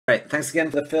right, thanks again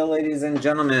to the fill, ladies and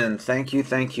gentlemen. Thank you,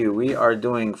 thank you. We are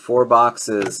doing 4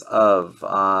 boxes of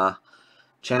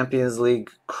Champions League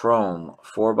Chrome.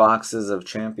 4 boxes of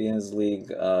Champions League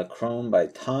Chrome by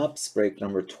Topps, break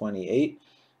number 28.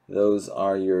 Those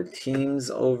are your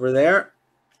teams over there.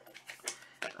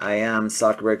 I am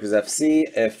Soccer Breakers FC.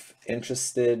 If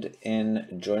interested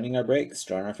in joining our breaks,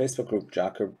 join our Facebook group,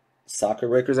 Soccer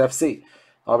Breakers FC.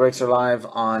 All breaks are live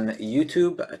on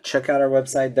YouTube. Check out our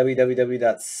website,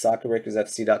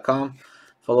 www.soccerbreakersfc.com.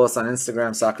 Follow us on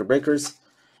Instagram, Soccer Breakers.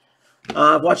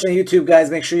 Watching on YouTube,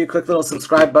 guys, make sure you click the little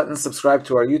subscribe button, subscribe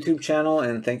to our YouTube channel,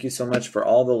 and thank you so much for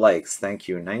all the likes. Thank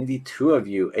you. 92 of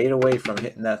you, 8 away from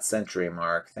hitting that century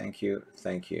mark. Thank you.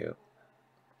 Thank you.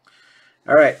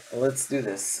 All right, let's do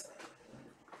this.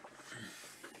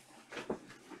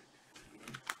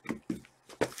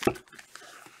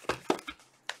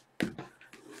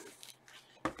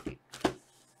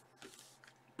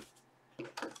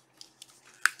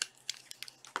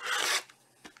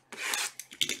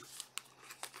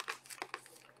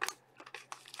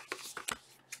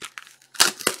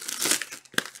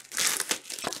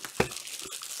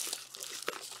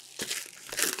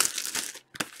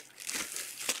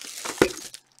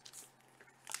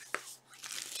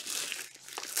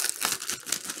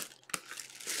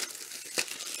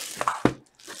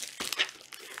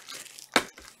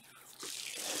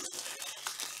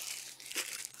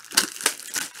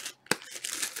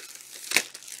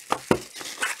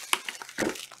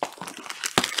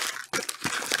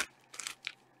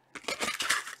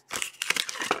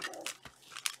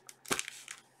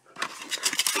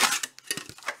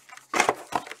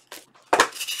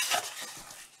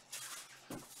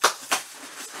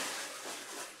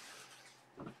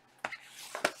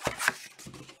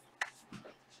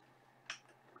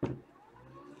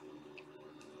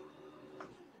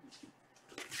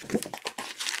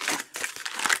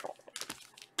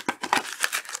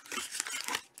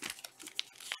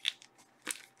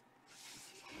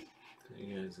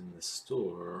 In the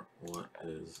store, what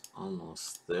is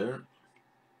almost there?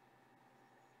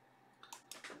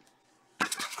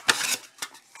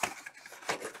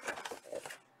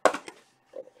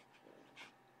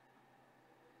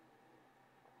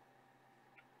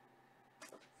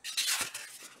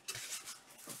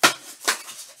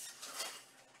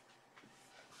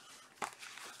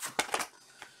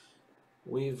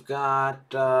 We've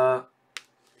got oh,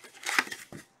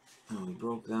 we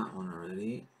broke that one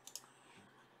already.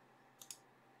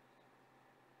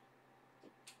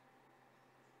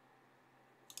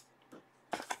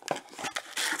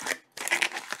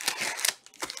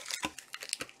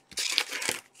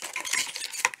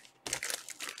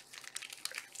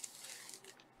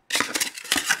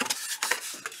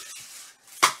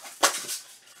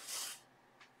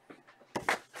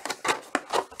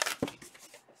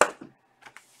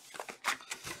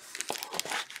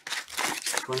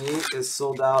 Is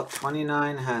sold out.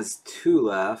 29 has 2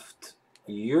 left.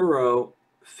 Euro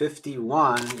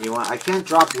 51. I can't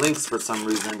drop links for some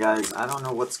reason, guys. I don't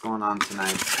know what's going on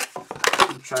tonight.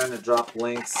 I'm trying to drop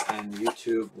links and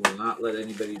YouTube will not let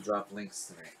anybody drop links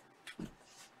tonight.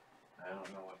 I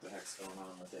don't know what the heck's going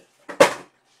on with it.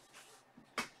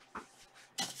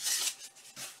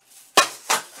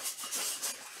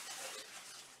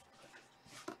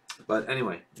 But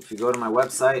anyway, if you go to my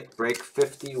website, break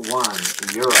 51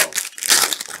 Euro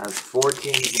has 4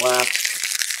 teams left.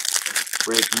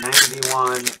 Break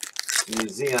 91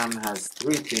 Museum has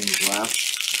 3 teams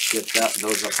left. Get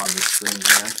those up on the screen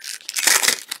here.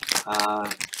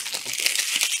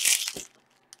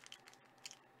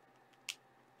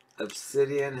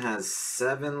 Obsidian has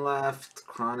 7 left.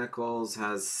 Chronicles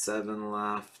has 7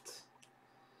 left.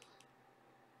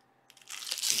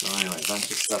 So anyway, a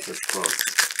bunch of stuff is close.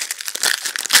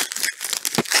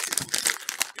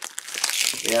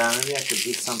 Yeah, maybe I could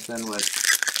do something with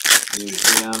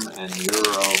Museum and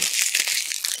Euro.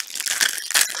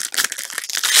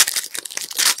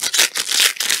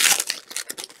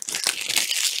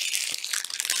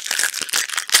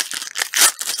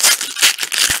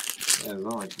 Yeah, I'm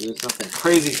going to do something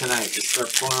crazy tonight. Just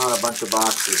start pulling out a bunch of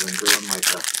boxes and doing like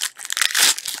a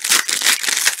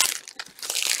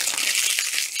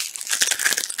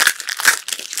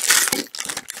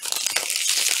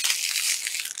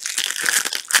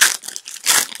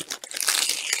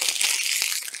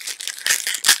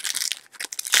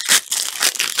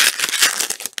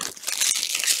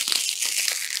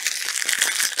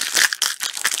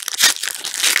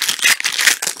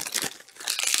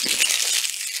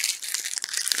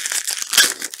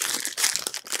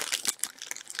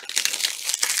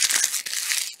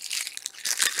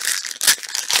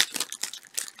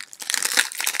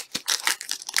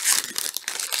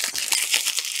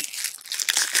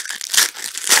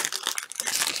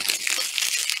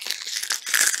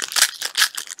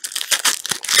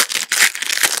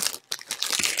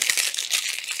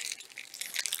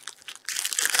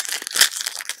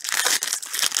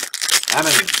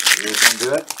Emin, you guys gonna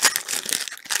do it?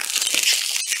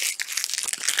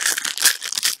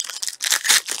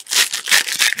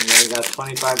 Anybody got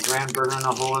 25 grand burning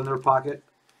a hole in their pocket?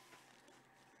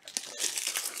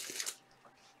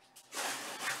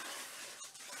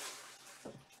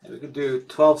 We could do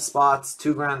 12 spots,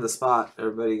 2 grand a spot.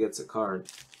 Everybody gets a card.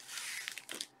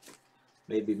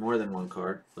 Maybe more than one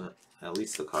card, but at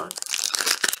least a card.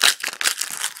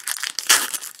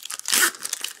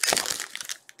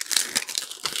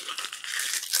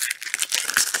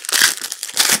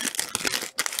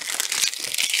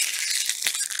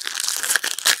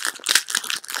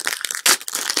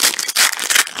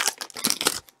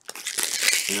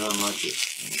 You're unlucky.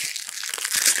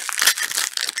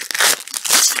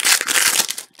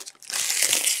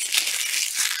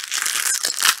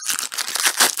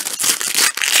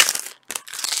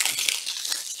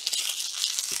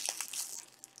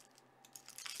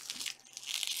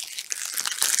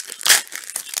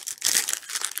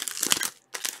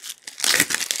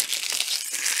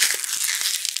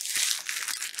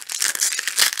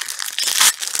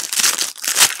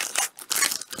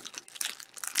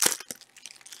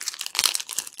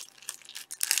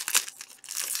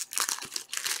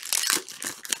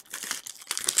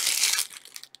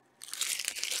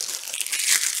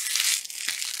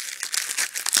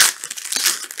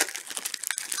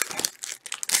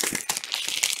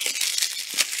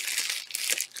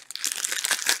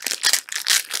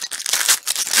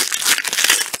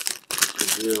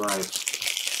 Do like,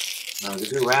 no, we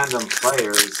do random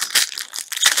players.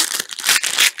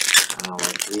 I don't know,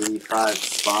 like 85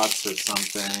 spots or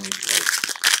something. Like,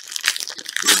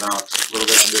 do about a little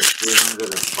bit under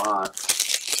 300 a spot.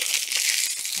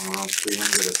 Around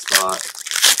 300 a spot.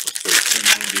 Let's say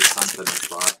 290 something a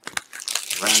spot.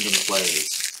 Random plays.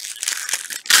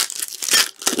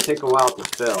 It'll take a while to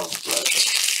fill, but.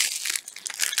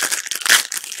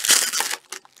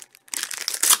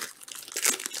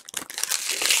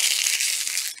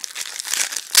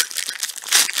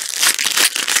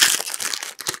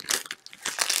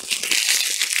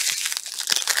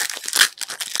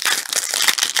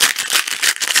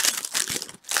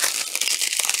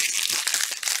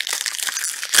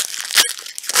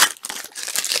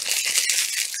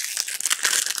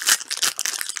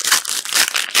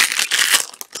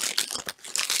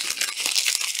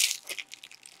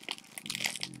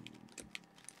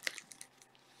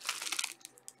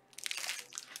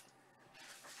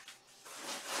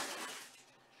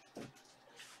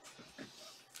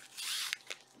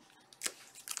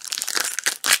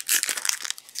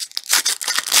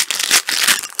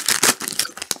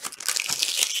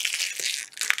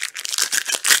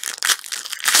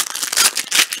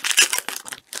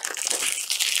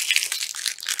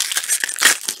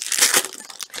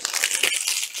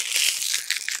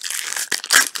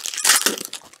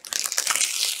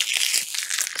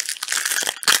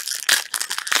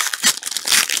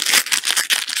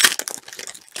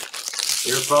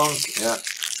 Earphones? Yeah.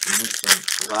 Makes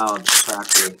them loud,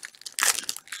 crackly.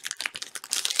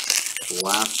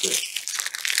 Blast it.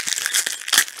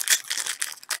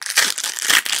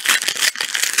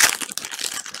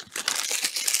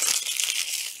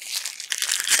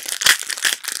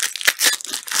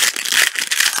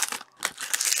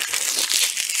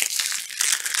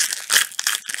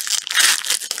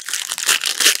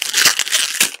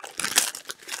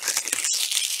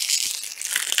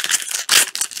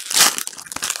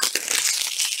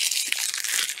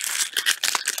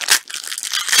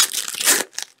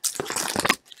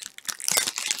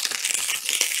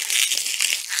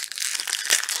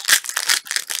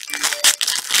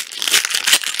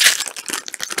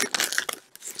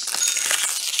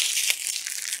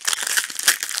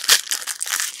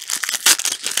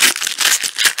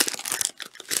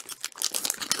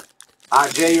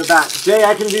 Jay, you're back. Jay,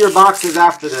 I can do your boxes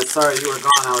after this. Sorry, you were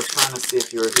gone. I was trying to see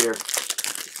if you were here.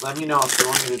 Let me know if you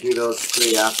want me to do those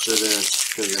 3 after this,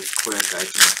 because it's quick. I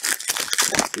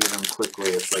can do them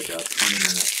quickly. It's like a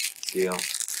 20-minute deal.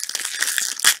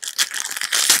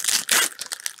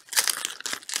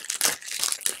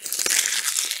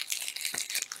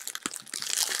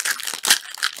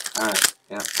 Alright,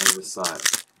 yeah, I just saw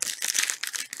it.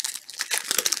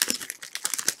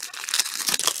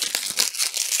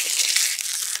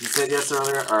 You said yes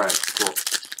earlier? Alright, cool.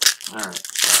 Alright,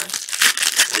 sorry.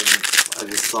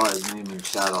 I just saw his name in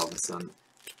chat all of a sudden.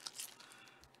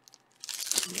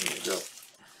 There we go.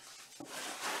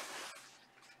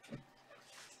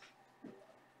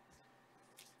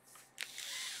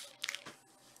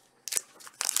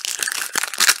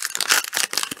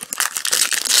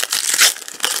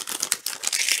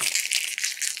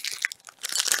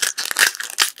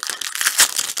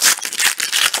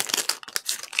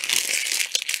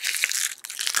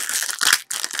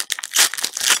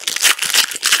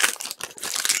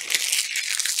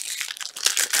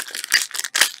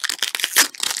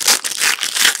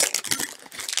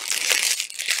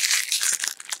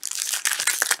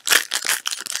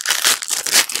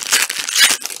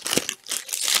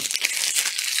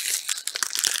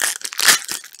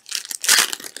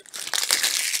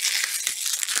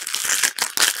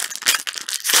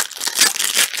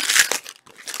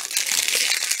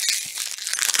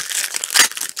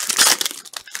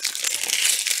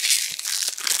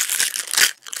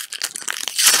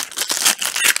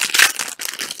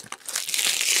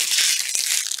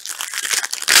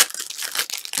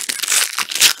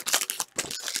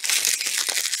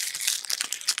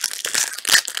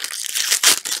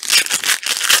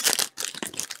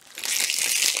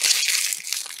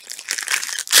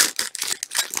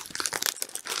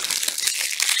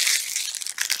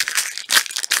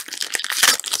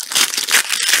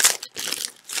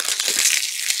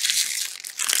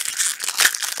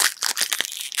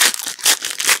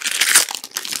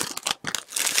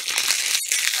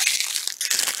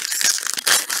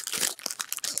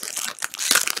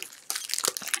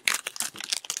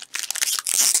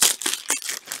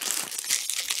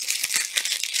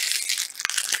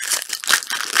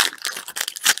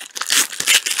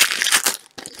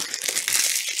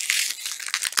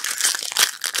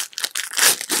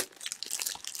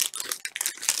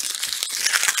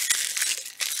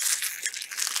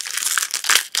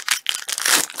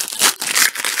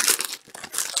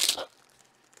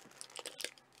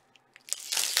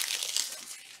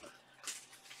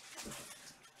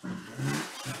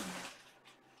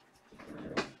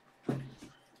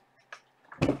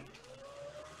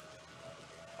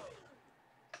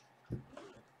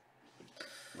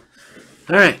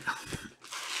 All right.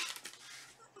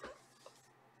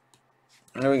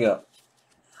 There we go.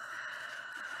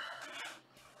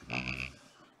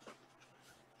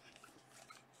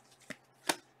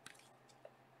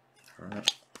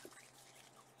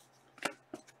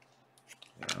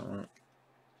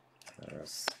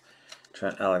 There's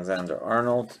Trent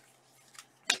Alexander-Arnold.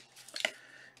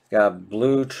 Got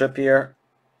blue Trippier,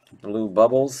 blue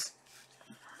Bubbles.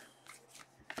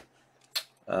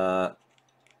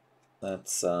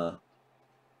 That's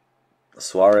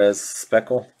Suarez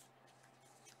Speckle.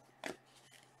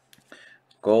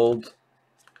 Gold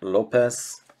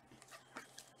Lopez.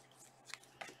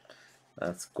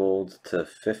 That's gold to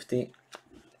 50.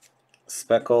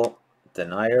 Speckle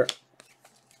Denier.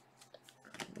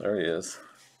 There he is.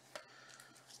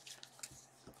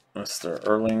 Mr.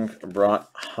 Erling Braut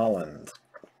Holland.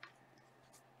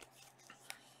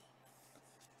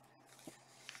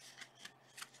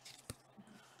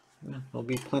 Yeah, there'll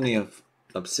be plenty of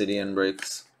obsidian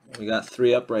breaks. We got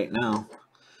 3 up right now.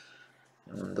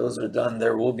 And when those are done,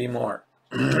 there will be more.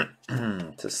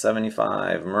 To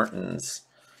 75 Mertens.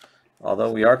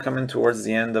 Although we are coming towards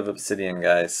the end of obsidian,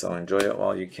 guys, so enjoy it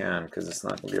while you can, because it's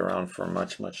not going to be around for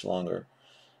much, much longer.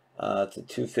 To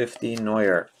 250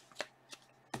 Neuer.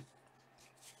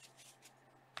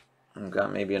 We've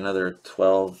got maybe another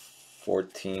 12,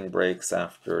 14 breaks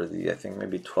after I think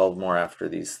maybe 12 more after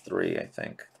these 3, I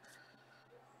think.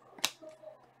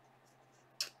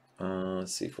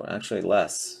 Let's see, actually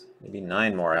less. Maybe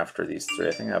 9 more after these 3.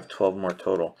 I think I have 12 more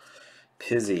total.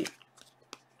 Pizzi.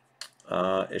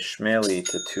 Ishmaeli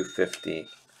to 250.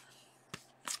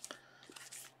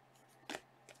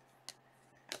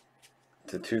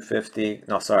 To 250.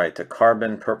 No, sorry, to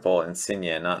Carbon Purple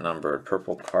Insignia, not numbered.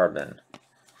 Purple Carbon.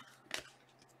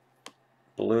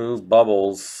 Blue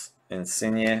Bubbles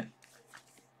Insignia.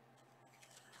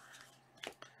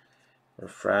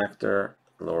 Refractor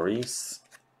Lloris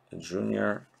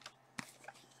Jr.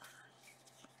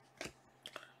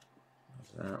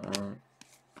 That one.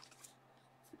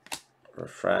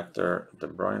 Refractor De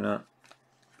Bruyne,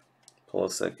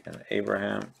 Pulisic, and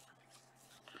Abraham.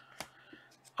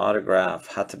 Autograph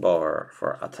Hateboer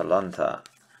for Atalanta.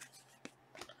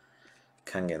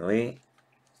 Kangin Lee.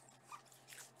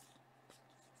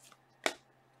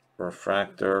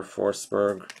 Refractor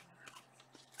Forsberg.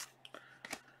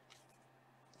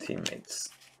 Teammates.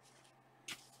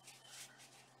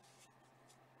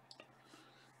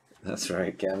 That's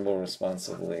right, gamble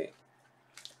responsibly.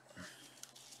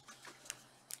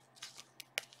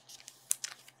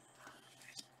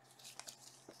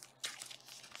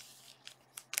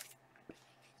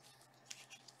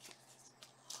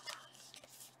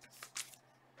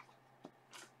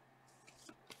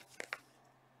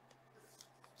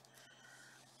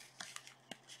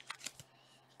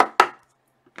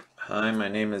 Hi, my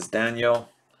name is Daniel.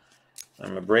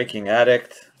 I'm a breaking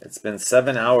addict. It's been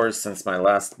 7 hours since my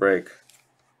last break.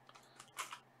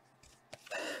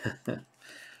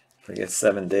 I guess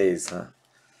 7 days, huh?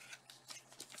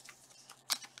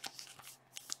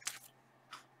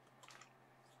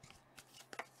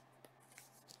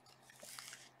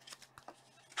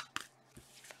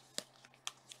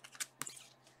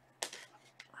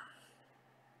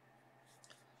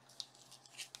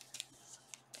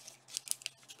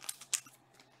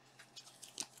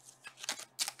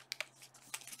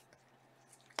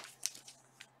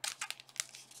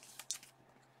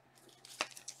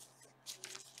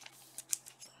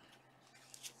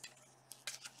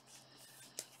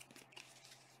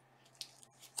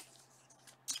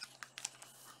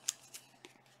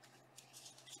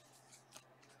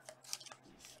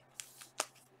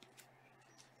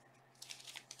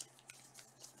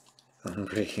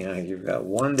 You've got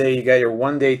 1 day. You got your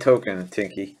 1 day token,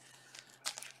 Tinky.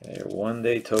 Your 1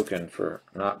 day token for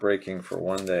not breaking for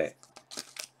 1 day.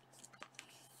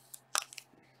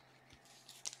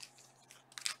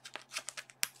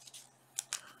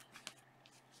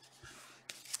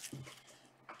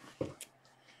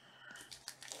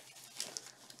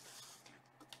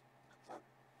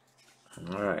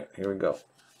 All right, here we go.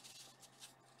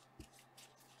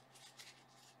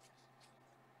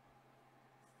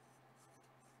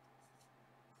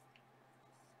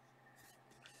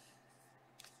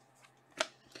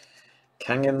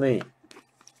 Kangin Lee.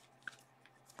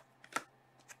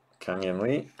 Kangin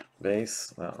Lee,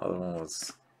 base. That other one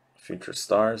was Future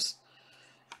Stars.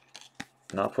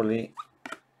 Napoli.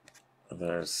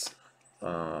 There's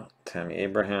Tammy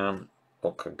Abraham.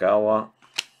 Okagawa.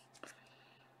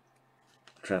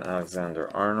 Trent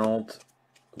Alexander-Arnold.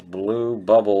 Blue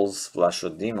Bubbles,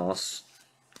 Vlachodimos.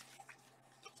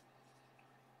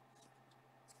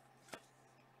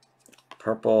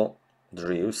 Purple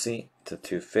Driussi to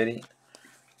 250.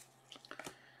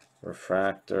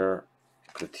 Refractor,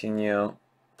 Coutinho,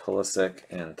 Pulisic,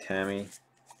 and Tammy.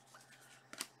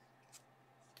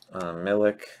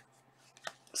 Milik,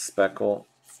 Speckle.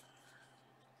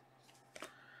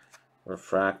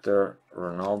 Refractor,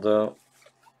 Ronaldo,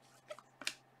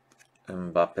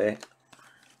 Mbappe.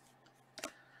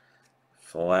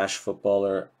 Flash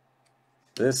Footballer.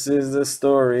 This is the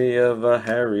story of a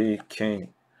Harry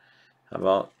Kane. How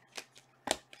about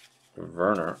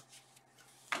Werner?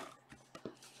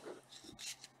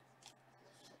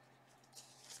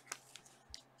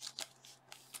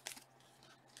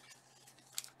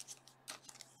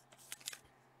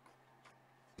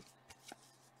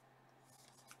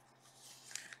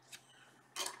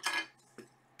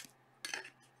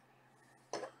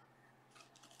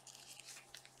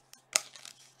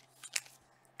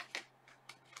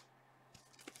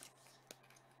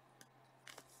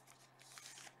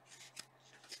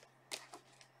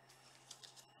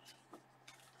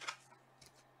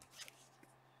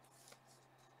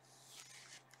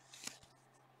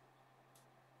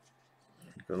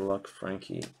 Good luck,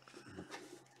 Frankie.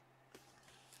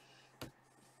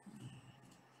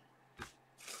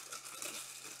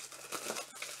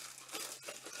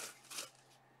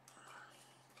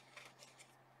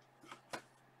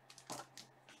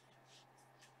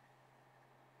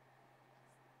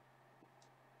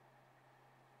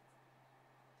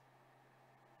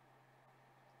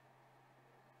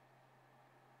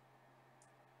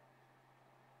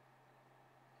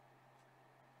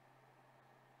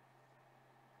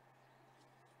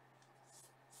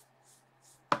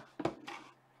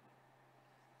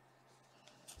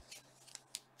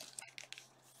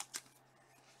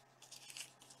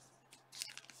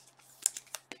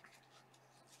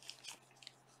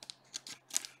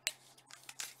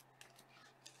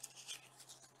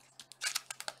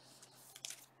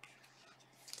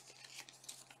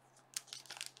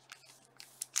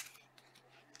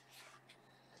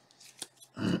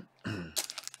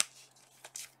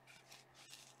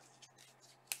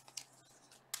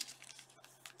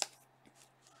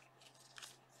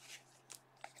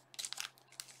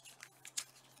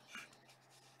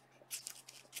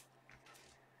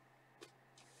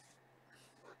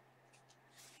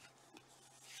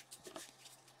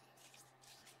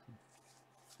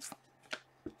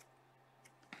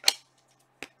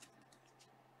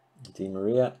 Di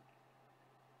Maria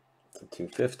to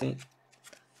 250.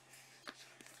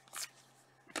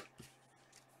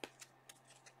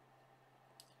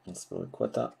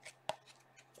 Spilicueta.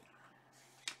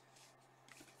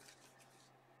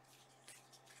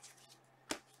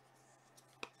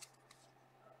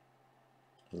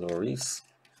 Lloris.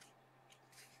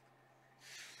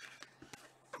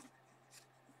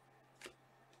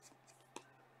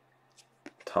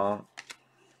 Tom.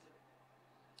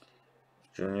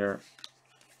 Junior.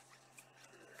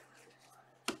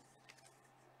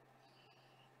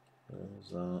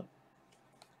 There's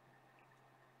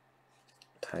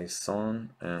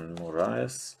Tyson and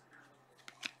Moraes.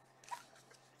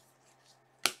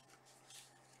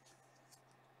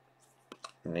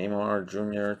 Neymar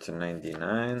Jr. to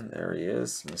 99. There he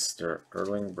is, Mr.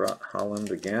 Erling Braut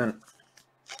Haaland again.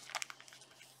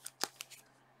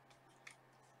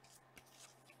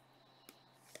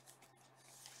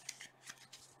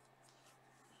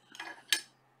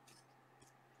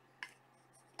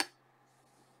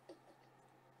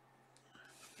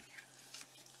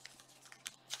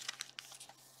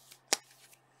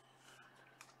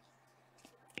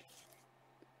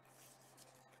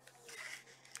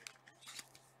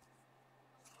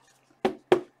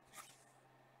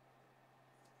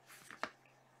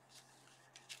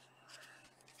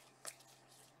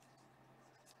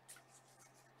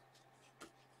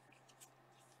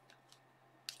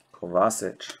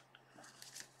 Kovacic.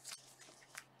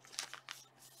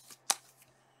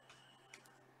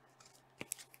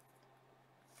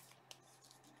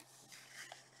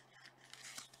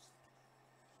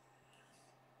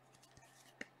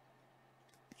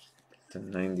 To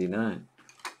 99.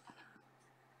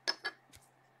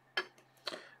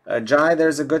 Jai,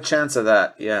 there's a good chance of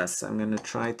that. Yes, I'm going to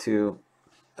try to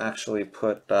actually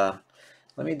put... let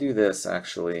me do this,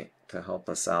 actually, to help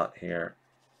us out here.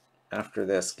 After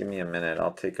this, give me a minute.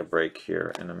 I'll take a break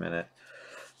here in a minute.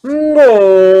 Goal!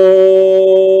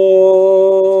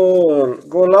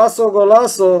 Golazo,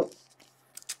 golazo.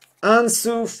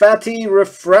 Ansu Fati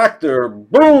Refractor.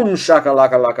 Boom!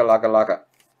 Shakalaka, laka, laka, laka.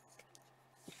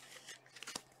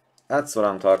 That's what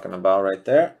I'm talking about right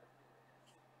there.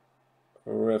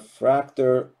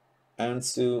 Refractor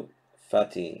Ansu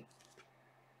Fati.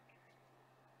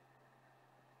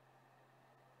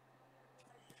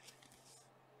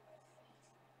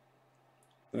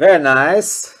 Very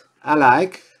nice. I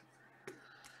like.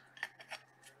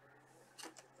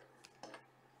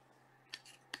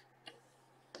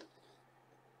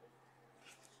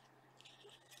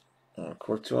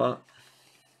 Courtois.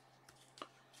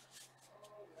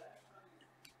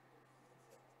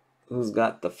 Who's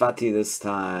got the Fati this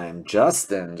time?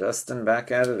 Justin. Justin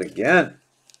back at it again.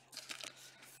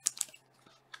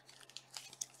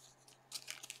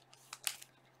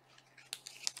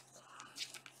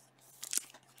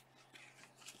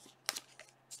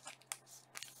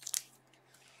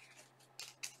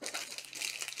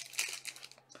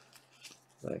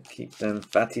 So keep them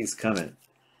Fatis coming.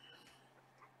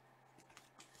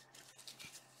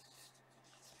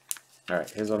 All right,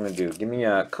 here's what I'm going to do. Give me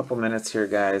a couple minutes here,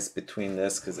 guys, between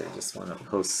this, because I just want to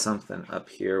post something up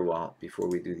here before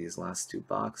we do these last two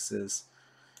boxes.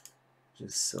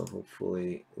 Just so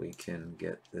hopefully we can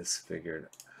get this figured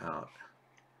out.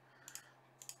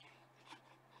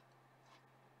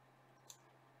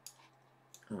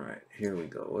 All right, here we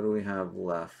go. What do we have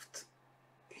left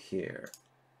here?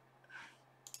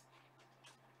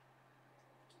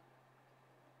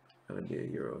 Gotta be a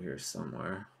euro here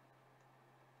somewhere.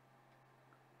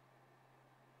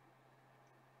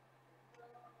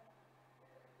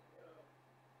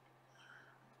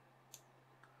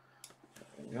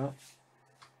 There we go.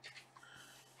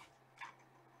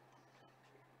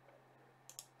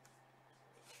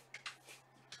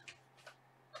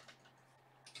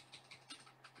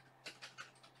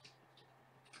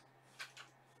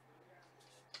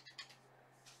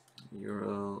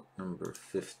 Euro number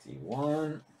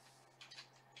 51.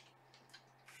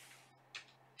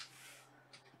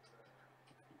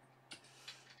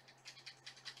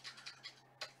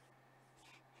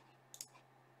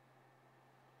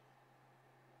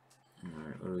 All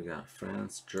right, what do we got?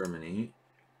 France, Germany.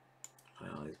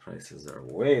 Well, these prices are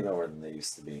way lower than they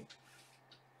used to be.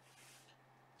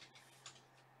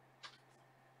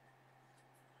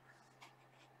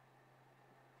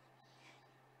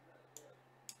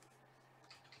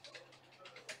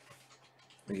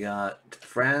 We got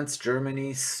France,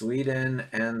 Germany, Sweden,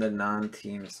 and the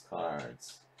non-teams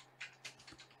cards.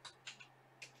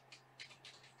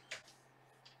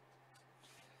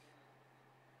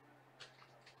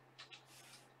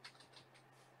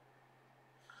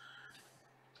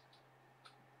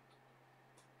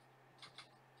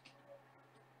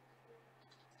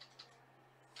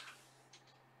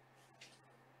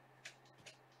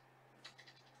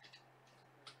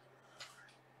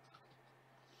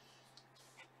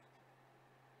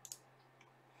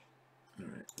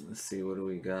 Let's see, what do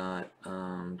we got?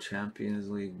 Champions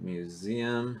League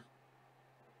Museum.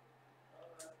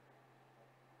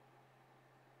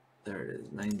 There it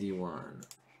is, 91.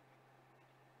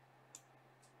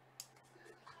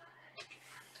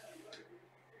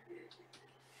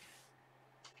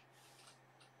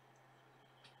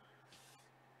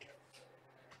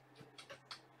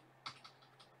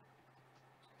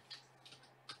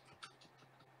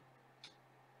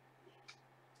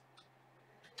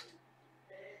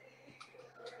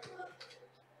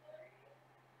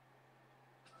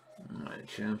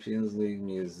 Champions League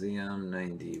Museum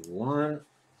 91.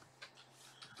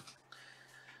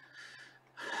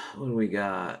 What do we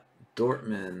got?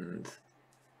 Dortmund.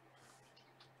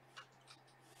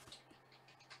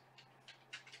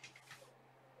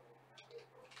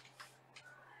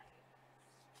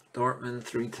 Dortmund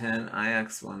 310,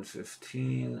 Ajax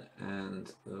 115,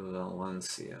 and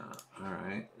Valencia. All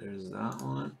right, there's that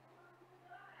one.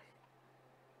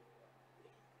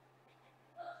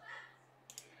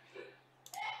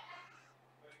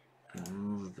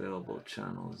 Available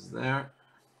channels there.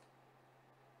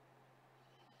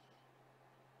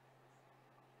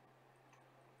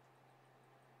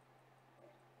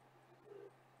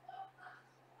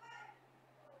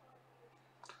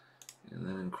 And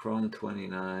then in Chrome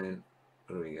 29,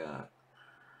 what do we got?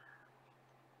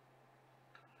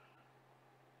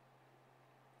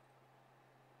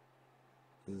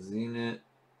 Zenit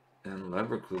and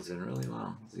Leverkusen, really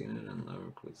well. Zenit and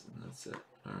Leverkusen, that's it.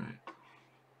 All right.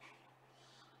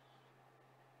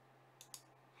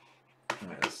 All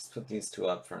right, let's put these two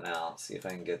up for now. See if I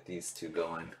can get these two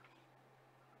going.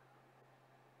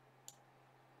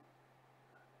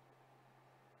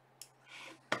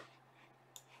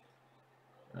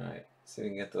 All right, see if we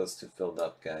can get those two filled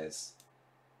up, guys.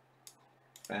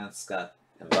 France got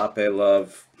Mbappe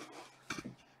love.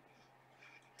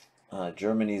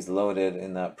 Germany's loaded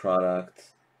in that product.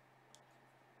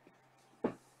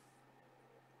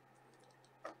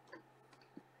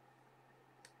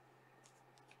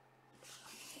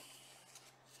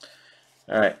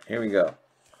 All right, here we go.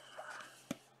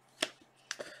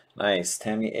 Nice.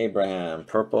 Tammy Abraham,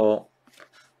 purple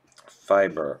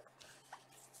fiber.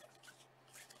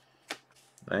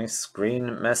 Nice. Green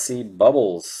Messi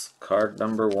bubbles, card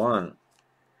number 1.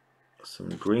 Some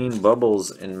green bubbles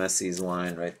in Messi's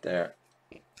line right there.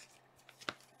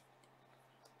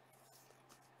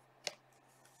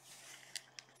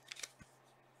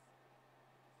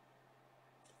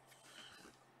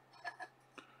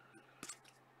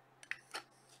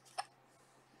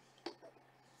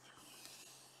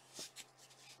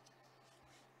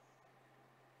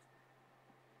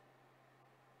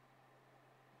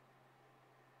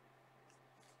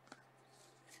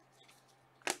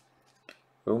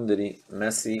 Boom diddy.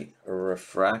 Messi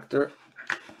refractor.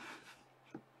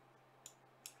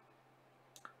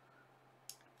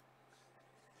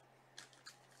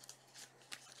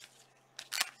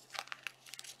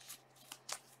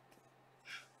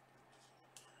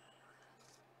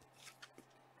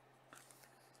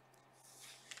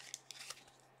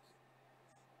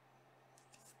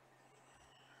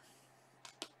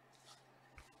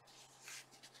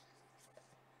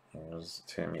 There's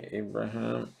Tammy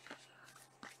Abraham.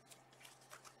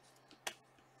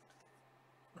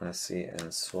 Messi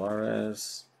and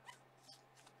Suarez.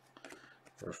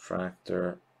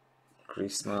 Refractor.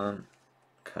 Griezmann.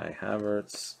 Kai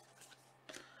Havertz.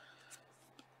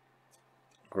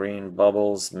 Green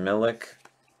bubbles. Milik.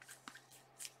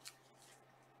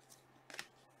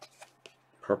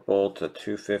 Purple to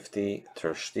 250.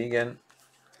 Ter Stegen.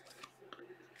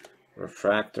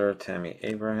 Refractor. Tammy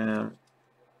Abraham.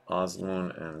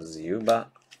 Osmoon and Zuba.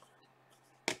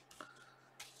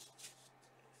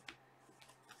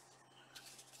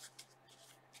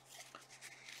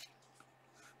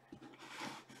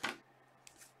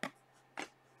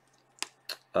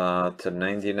 To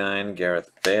 99, Gareth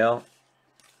Bale.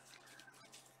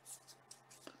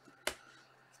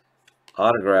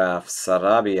 Autograph,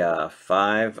 Sarabia,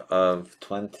 5 of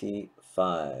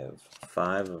 25.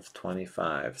 5 of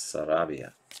 25,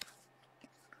 Sarabia.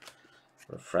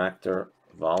 Refractor,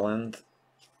 Volland.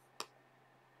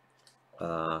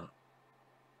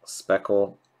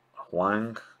 Speckle,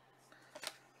 Huang.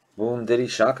 Boom, Diddy,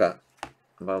 Shaka.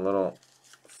 About a little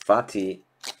Fati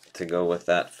to go with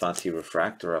that Fati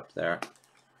refractor up there.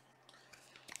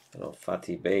 Little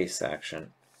Fati base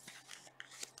action.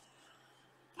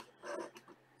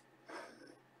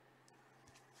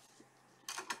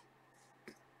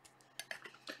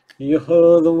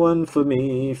 You're the one for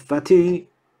me, Fati.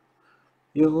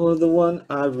 You're the one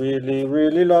I really,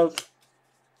 really love.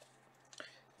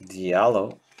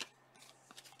 Diallo.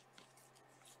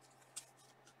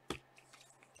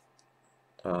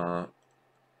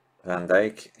 Van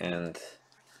Dijk and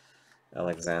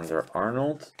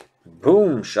Alexander-Arnold.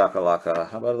 Boom,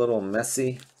 shakalaka. How about a little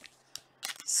Messi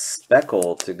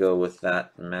speckle to go with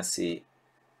that Messi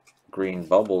green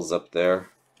bubbles up there?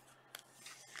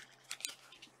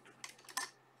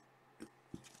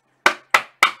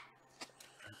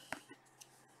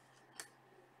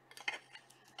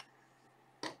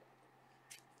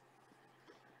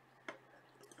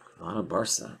 A lot of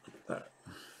Barca up there.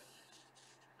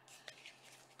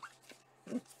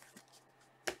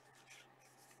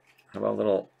 How about a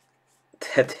little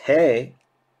Tete?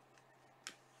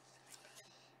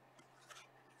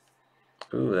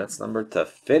 Ooh, that's number to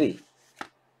 50.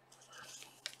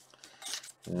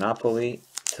 Napoli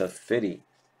to 50.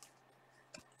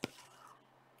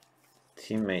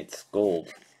 Teammates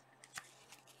gold.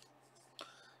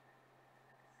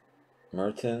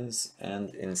 Mertens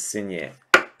and Insigne.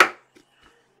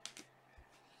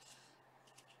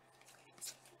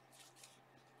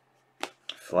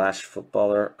 Flash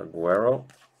footballer Aguero.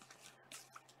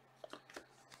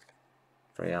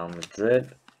 Real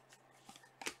Madrid.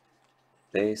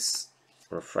 Base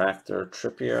refractor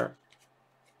Trippier.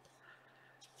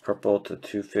 Purple to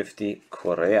 250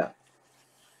 Correa.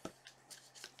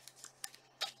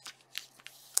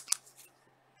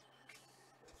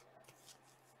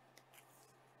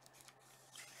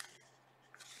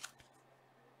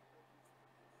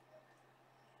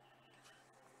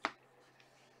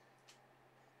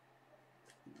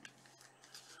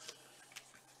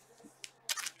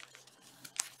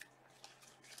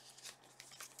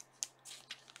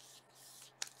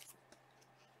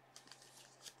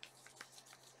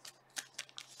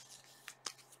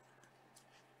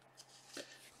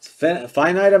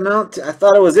 Finite amount? I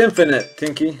thought it was infinite,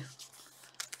 Tinky.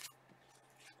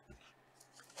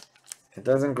 It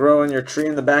doesn't grow in your tree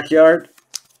in the backyard.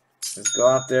 Just go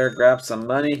out there, grab some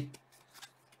money,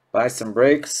 buy some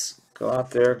breaks, go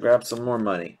out there, grab some more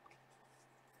money.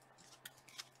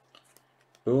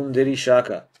 Boom, diddy,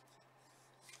 shaka.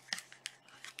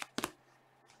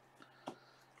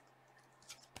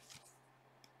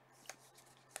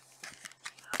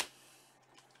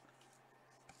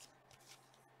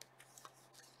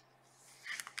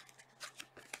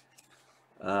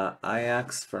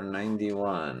 Ajax for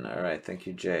 91. All right, thank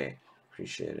you, Jay.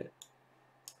 Appreciate it.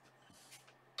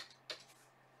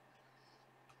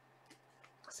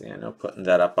 See, I know putting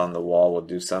that up on the wall will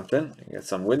do something. You got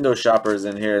some window shoppers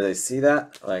in here. They see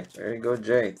that? Like, there you go,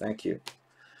 Jay. Thank you.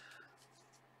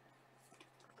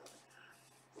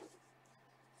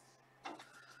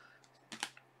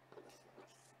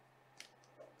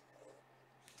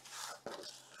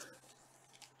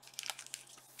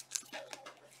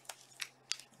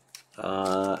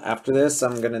 After this,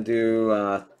 I'm going to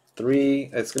do 3.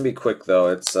 It's going to be quick, though.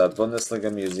 It's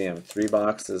Bundesliga Museum. 3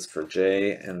 boxes for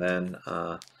Jay, and then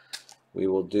we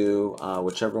will do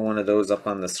whichever one of those up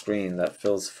on the screen that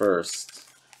fills first.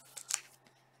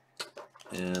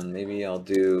 And maybe I'll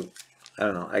do, I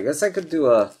don't know, I guess I could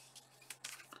do a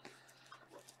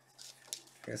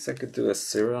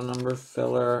serial number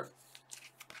filler.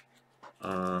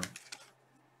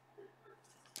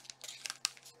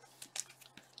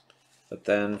 But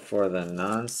then for the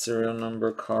non-serial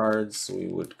number cards, we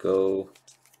would go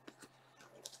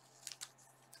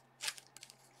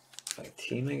by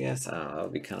team, I guess. I don't know, that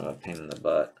would be kind of a pain in the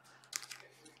butt.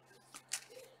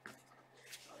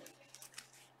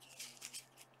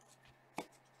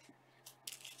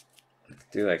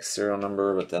 Do like serial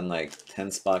number, but then like 10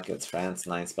 spot gets France,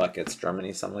 9 spot gets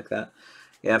Germany, something like that.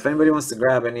 Yeah, if anybody wants to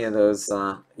grab any of those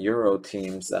Euro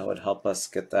teams, that would help us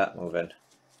get that moving.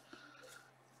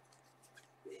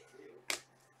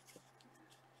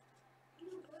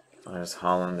 There's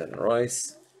Holland and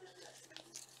Royce.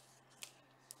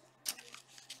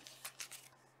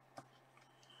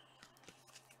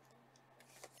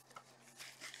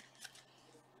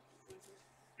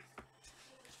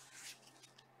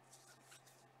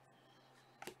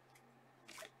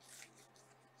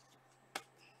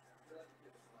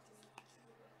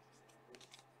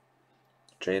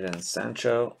 Jadon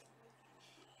Sancho.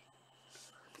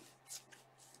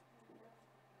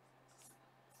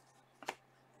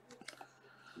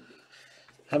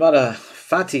 How about a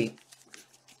Fati?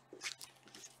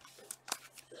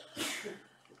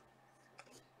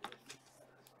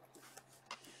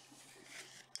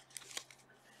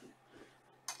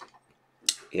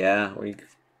 Yeah, we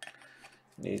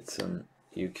need some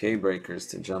UK breakers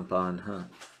to jump on, huh?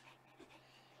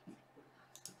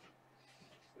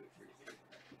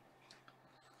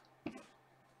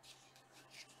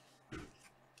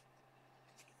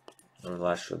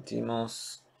 Orlasho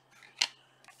Dimos.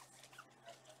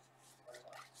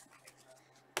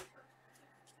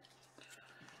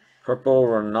 Purple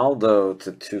Ronaldo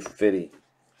to 250.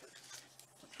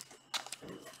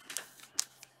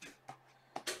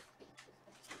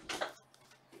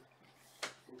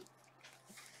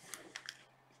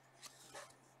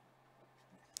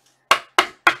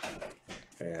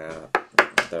 Yeah,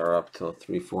 they're up till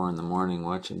 3, 4 in the morning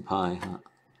watching Pi, huh?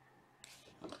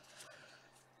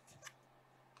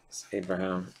 It's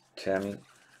Abraham Tammy.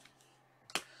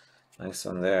 Nice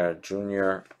one there.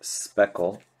 Junior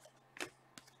Speckle.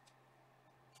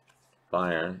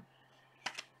 Bayern.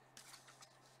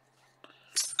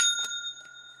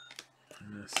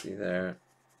 Let's see there.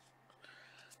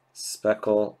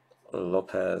 Speckle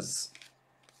Lopez.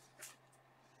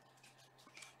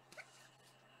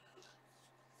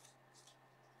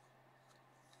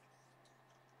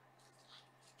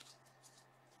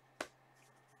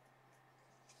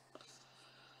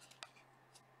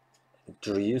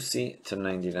 Driussi to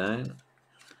 99.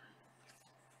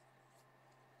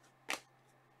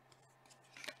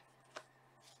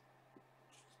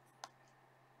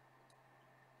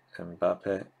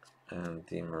 Mbappe and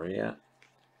Di Maria.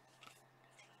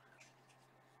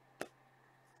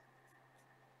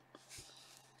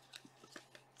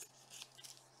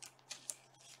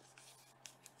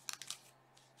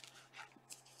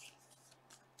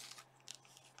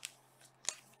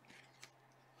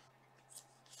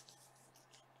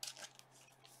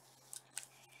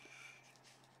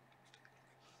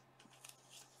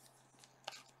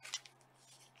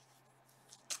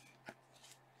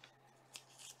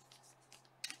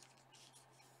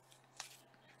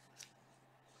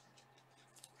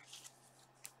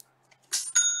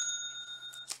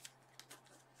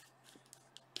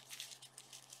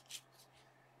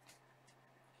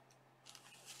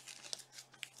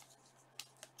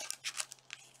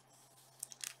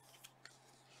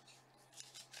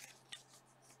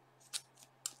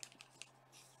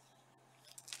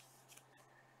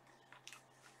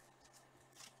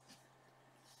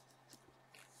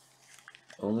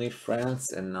 Only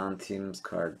France and non-teams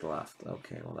card left.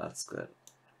 Okay, well that's good.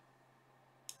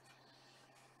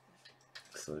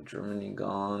 So Germany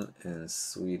gone and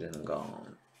Sweden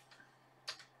gone.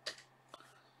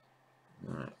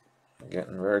 Alright,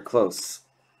 Getting very close.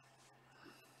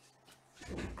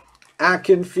 I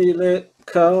can feel it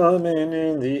coming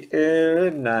in the air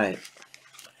at night.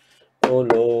 Oh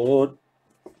Lord,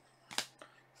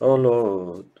 oh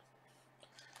Lord.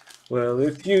 Well,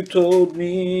 if you told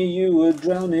me you were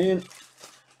drowning,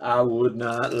 I would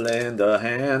not lend a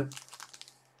hand.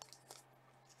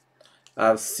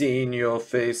 I've seen your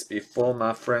face before,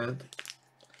 my friend.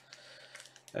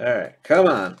 Alright, come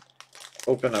on.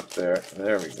 Open up there.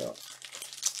 There we go.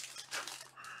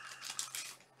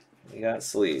 We got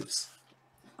sleeves.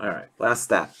 Alright, last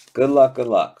stack. Good luck, good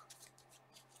luck.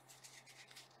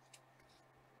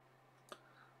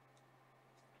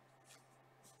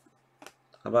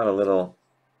 How about a little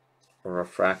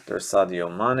refractor Sadio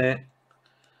Mane,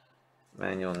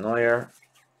 Manuel Neuer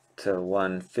to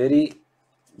 150.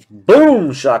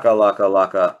 Boom! Shaka laka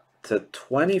laka to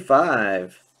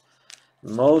 25.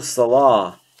 Mo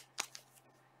Salah.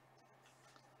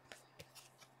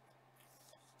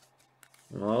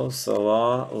 Mo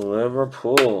Salah,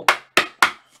 Liverpool.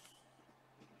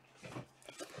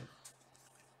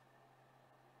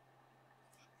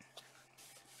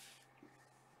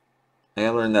 I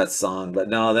learned that song, but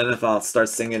no, then if I'll start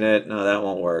singing it, no, that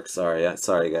won't work. Sorry,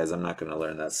 sorry guys, I'm not going to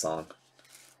learn that song.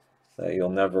 That You'll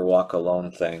Never Walk Alone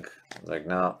thing. Like,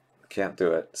 no, can't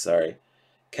do it. Sorry.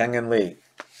 Kang and Lee.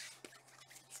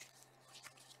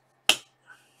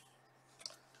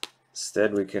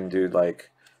 Instead, we can do like,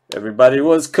 everybody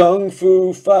was kung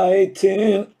fu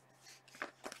fighting.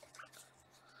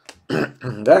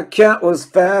 That cat was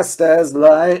fast as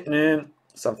lightning.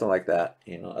 Something like that,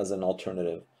 you know, as an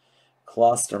alternative.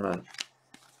 Klosterman.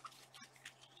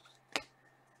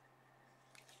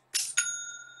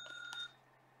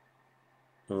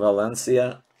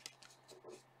 Valencia.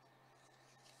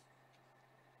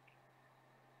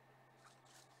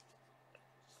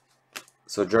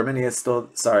 So Germany is still,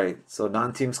 sorry, so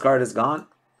non-team's card is gone?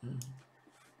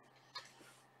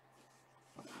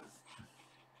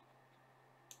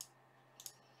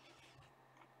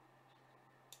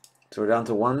 So we're down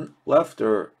to one left,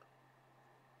 or?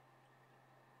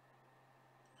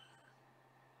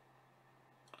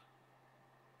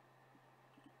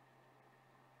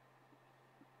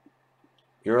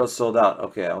 Euro sold out.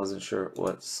 Okay, I wasn't sure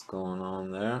what's going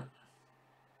on there.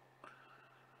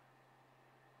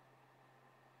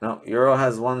 No, Euro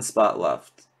has one spot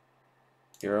left.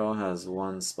 Euro has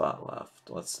one spot left.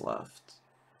 What's left?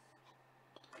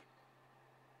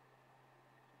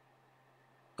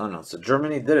 Oh no, so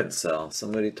Germany didn't sell.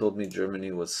 Somebody told me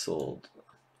Germany was sold.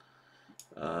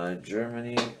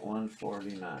 Germany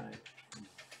 149.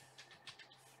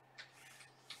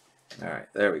 All right,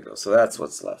 there we go. So that's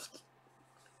what's left.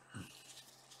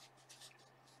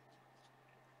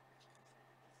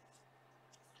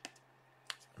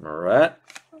 All right.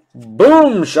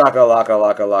 Boom! Shaka laka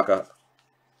laka laka.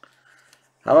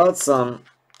 How about some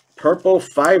purple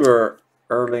fiber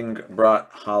Erling Braut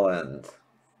Holland?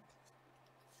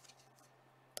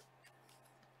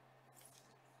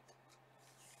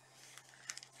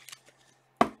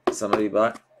 Somebody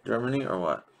bought Germany or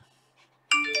what?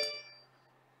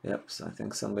 Yep, so I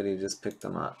think somebody just picked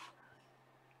them up.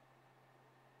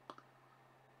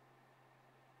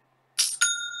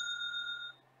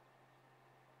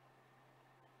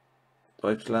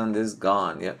 Deutschland is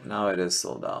gone. Yep, now it is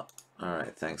sold out. All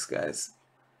right, thanks, guys.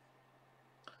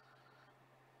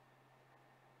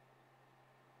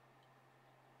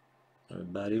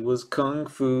 Everybody was kung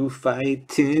fu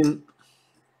fighting.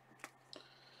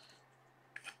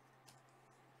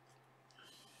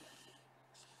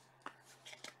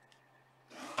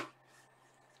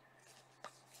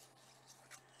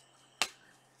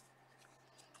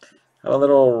 Have a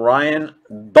little Ryan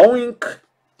Doink.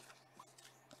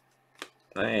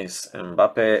 Nice.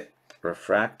 Mbappe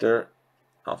refractor.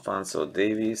 Alphonso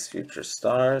Davies, future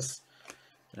stars.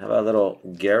 How about a little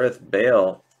Gareth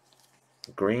Bale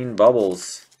green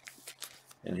bubbles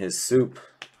in his soup.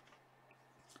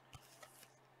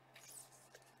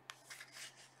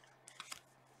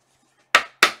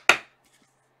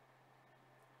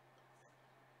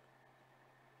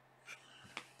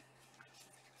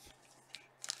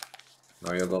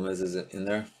 Mario Gomez is in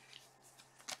there.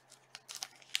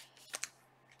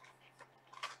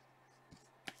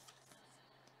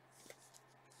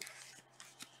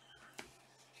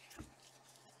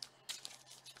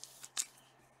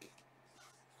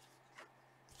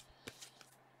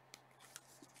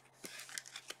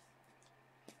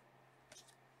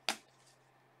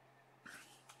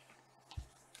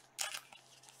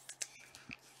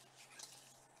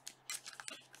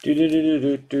 Do do do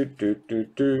do do do do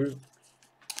do.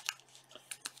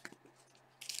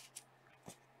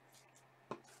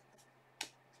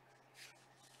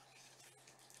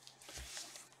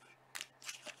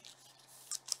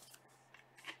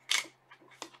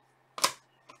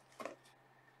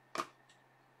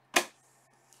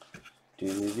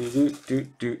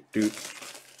 Do.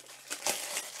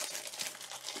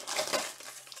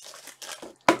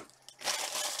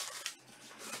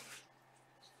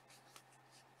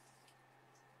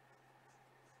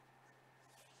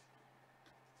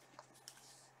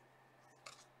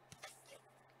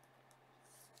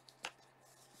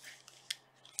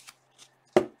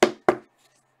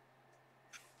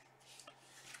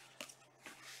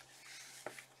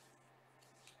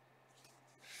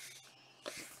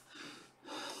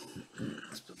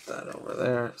 Let's put that over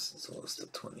there since it was the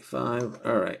 25.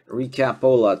 All right,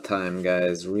 recapola time,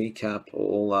 guys.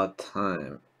 Recapola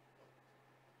time.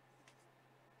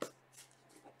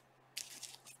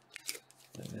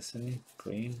 Did I miss any?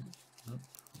 Green? Nope,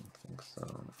 I don't think so.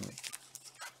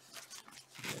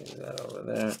 Leave that over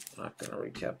there. Not going to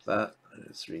recap that.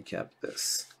 Just recap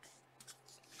this.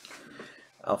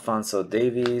 Alphonso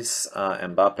Davies,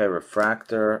 Mbappe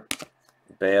Refractor,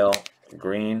 Bale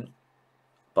Green,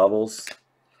 Bubbles,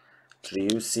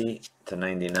 Driussi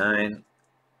 /99,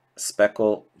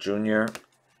 Speckle Jr.,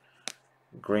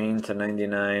 Green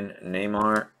 /99,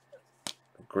 Neymar,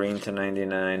 Green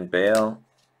 /99, Bale,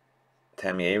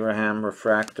 Tammy Abraham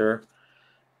Refractor,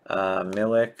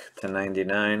 Milik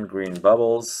 /99, Green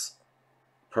Bubbles,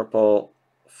 Purple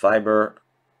Fiber,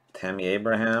 Tammy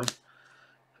Abraham,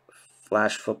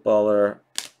 Flash Footballer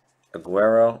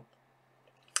Aguero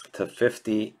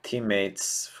 /50,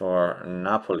 Teammates for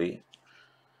Napoli,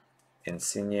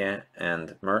 Insigne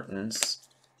and Mertens,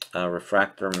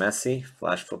 Refractor Messi,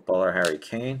 Flash Footballer Harry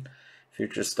Kane,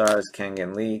 Future Stars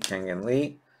Kangan Lee,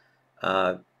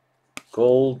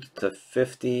 Gold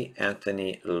 /50,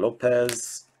 Anthony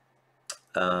Lopez,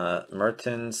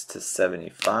 Mertens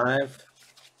 /75,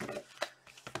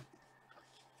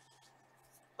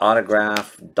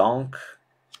 Autograph Donk,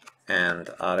 and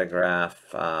Autograph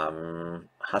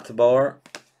Hateboer.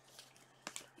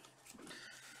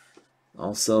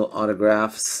 Also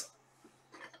autographs,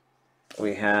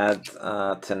 we had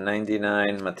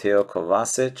 /99 Mateo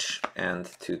Kovacic and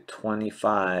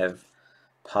 /25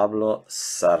 Pablo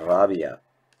Sarabia.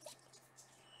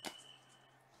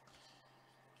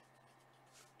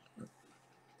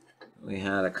 We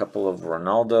had a couple of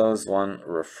Ronaldos, one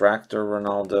Refractor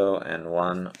Ronaldo and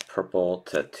one Purple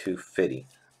 /250.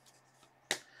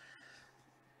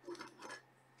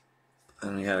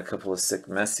 And we had a couple of sick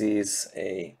Messis,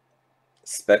 a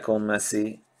Speckle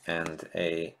Messi and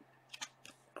a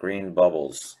Green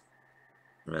Bubbles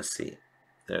Messi.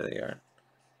 There they are.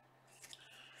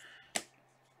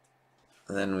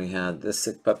 And then we had this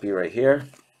sick puppy right here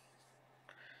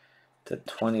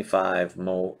 /25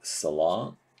 Mo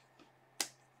Salah.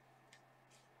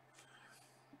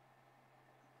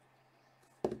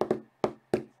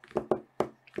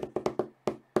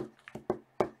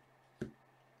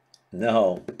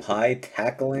 No, Pie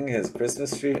tackling his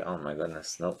Christmas tree? Oh my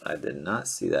goodness, nope, I did not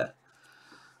see that.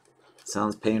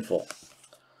 Sounds painful.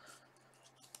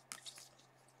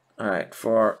 Alright,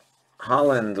 for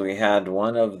Holland, we had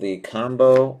one of the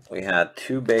combo. We had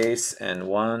 2 base and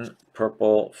 1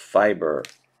 purple fiber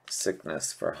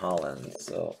sickness for Holland.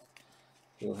 So,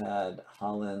 who had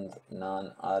Holland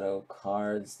non-auto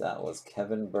cards? That was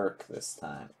Kevin Burke this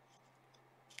time.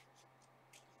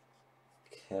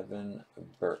 Kevin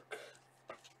Burke.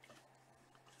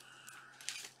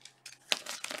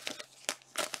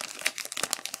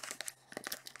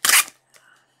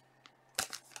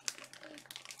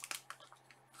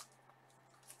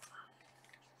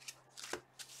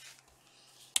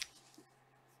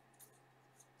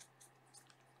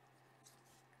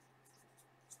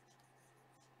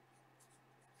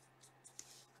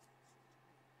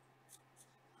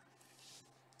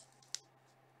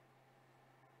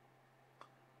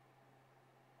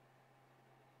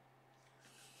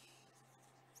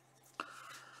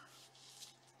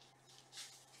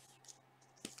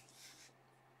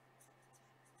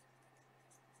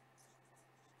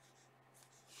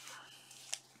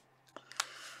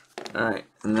 Alright,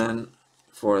 and then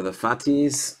for the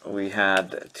Fatis, we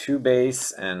had 2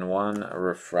 base and 1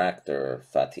 refractor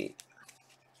Fati.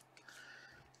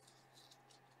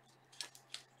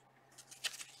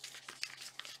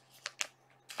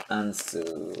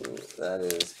 Ansu, that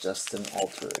is Justin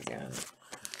Alter again.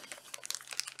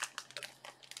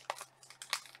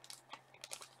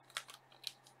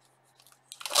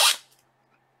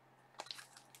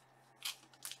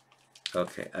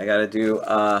 Okay, I gotta do,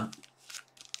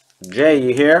 Jay,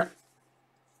 you here?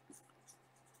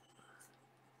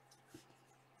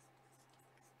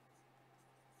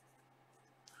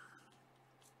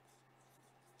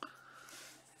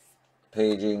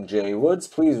 Paging Jay Woods,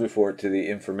 please report to the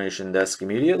information desk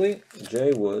immediately.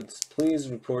 Jay Woods, please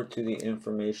report to the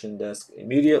information desk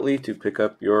immediately to pick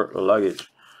up your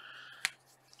luggage.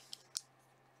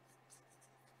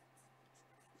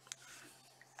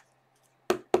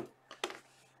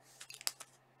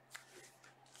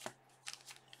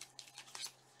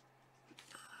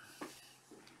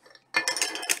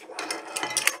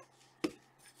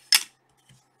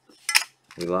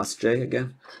 We lost Jay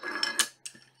again.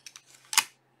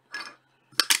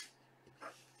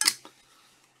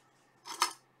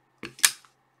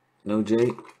 No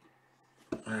Jay.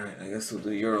 Alright, I guess we'll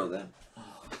do Euro then.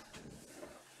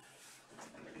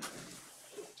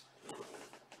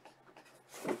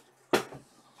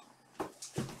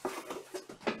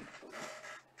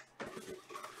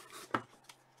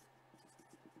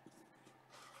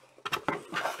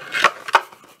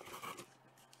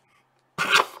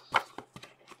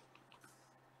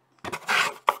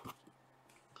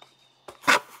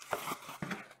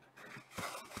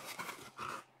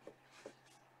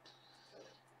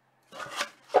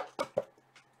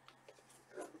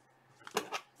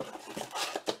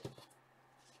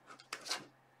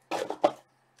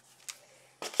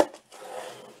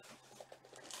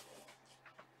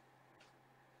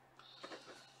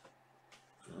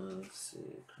 Let's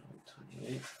see,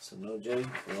 28. So no J.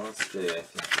 We lost J, I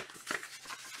think.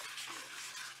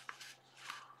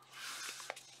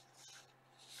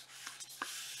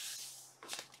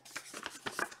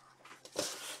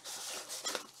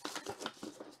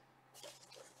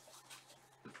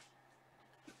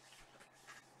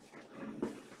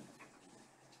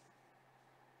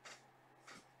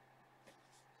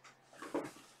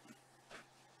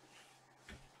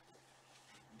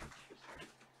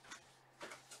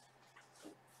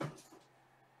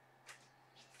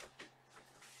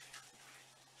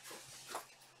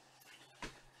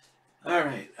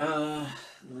 Alright,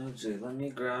 no J. Let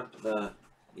me grab the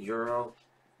Euro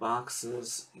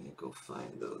boxes. Let me go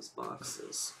find those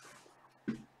boxes.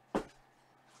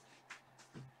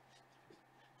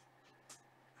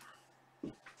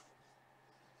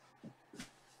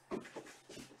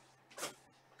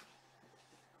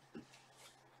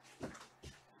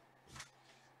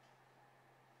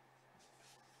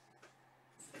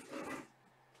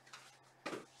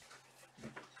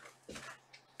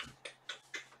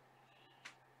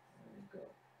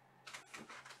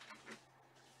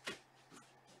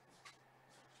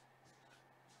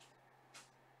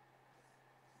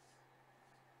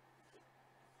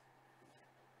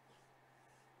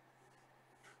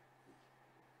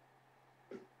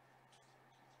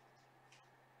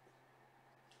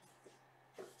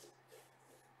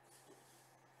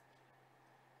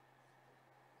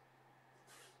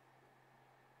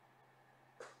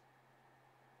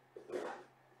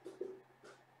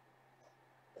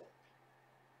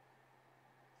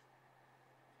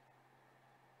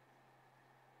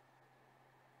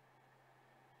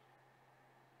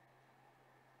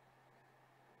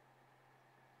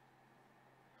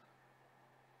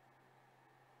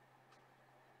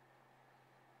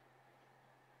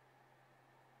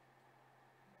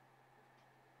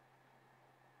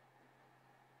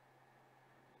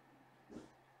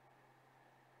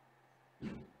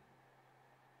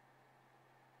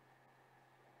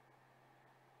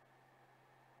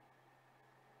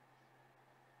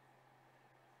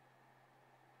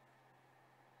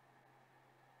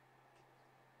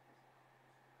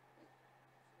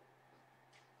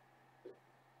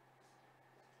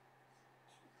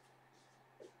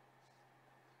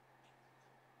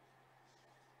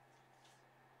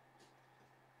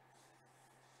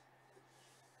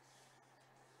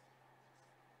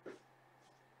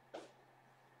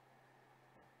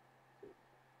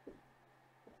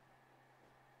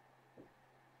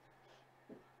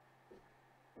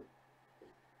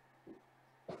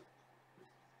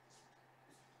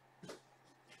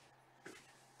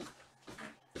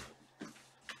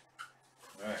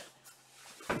 Alright.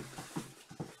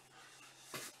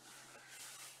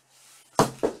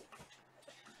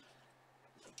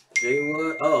 Jay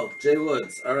Wood. Oh, Jay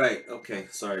Woods. Alright, okay.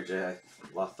 Sorry, Jay.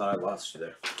 I thought I lost you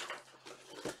there.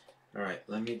 Alright,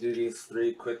 let me do these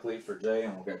three quickly for Jay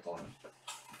and we'll get going.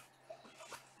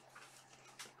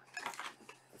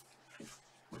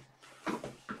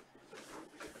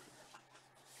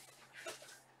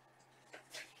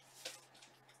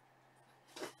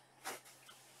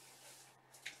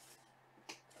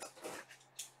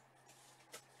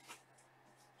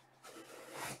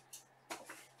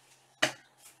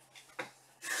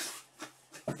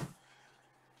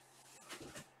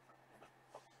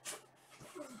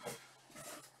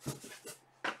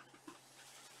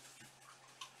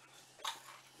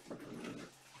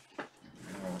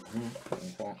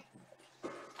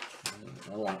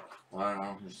 won't. I don't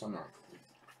know. There's some not.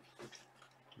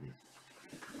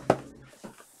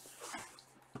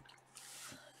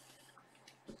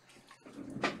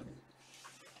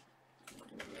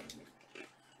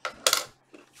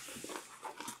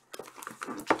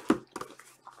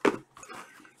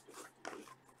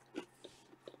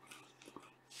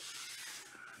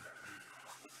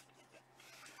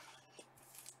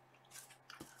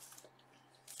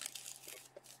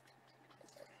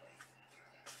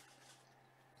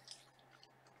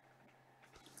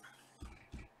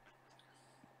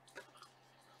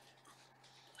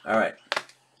 All right.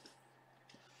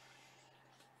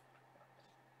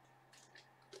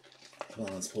 Come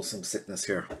on, let's pull some sickness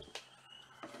here.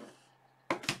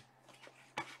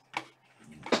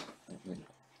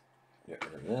 Get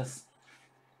rid of this.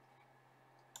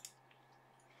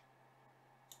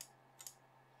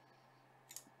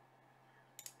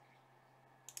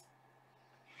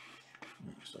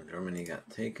 So Germany got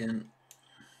taken.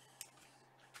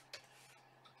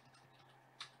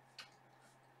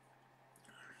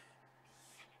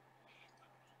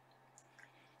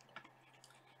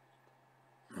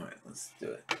 All right, let's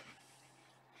do it.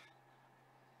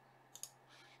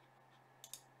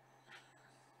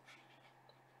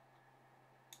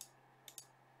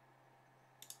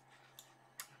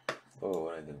 Oh,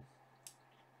 what did I do?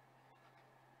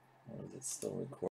 Or is it still recording?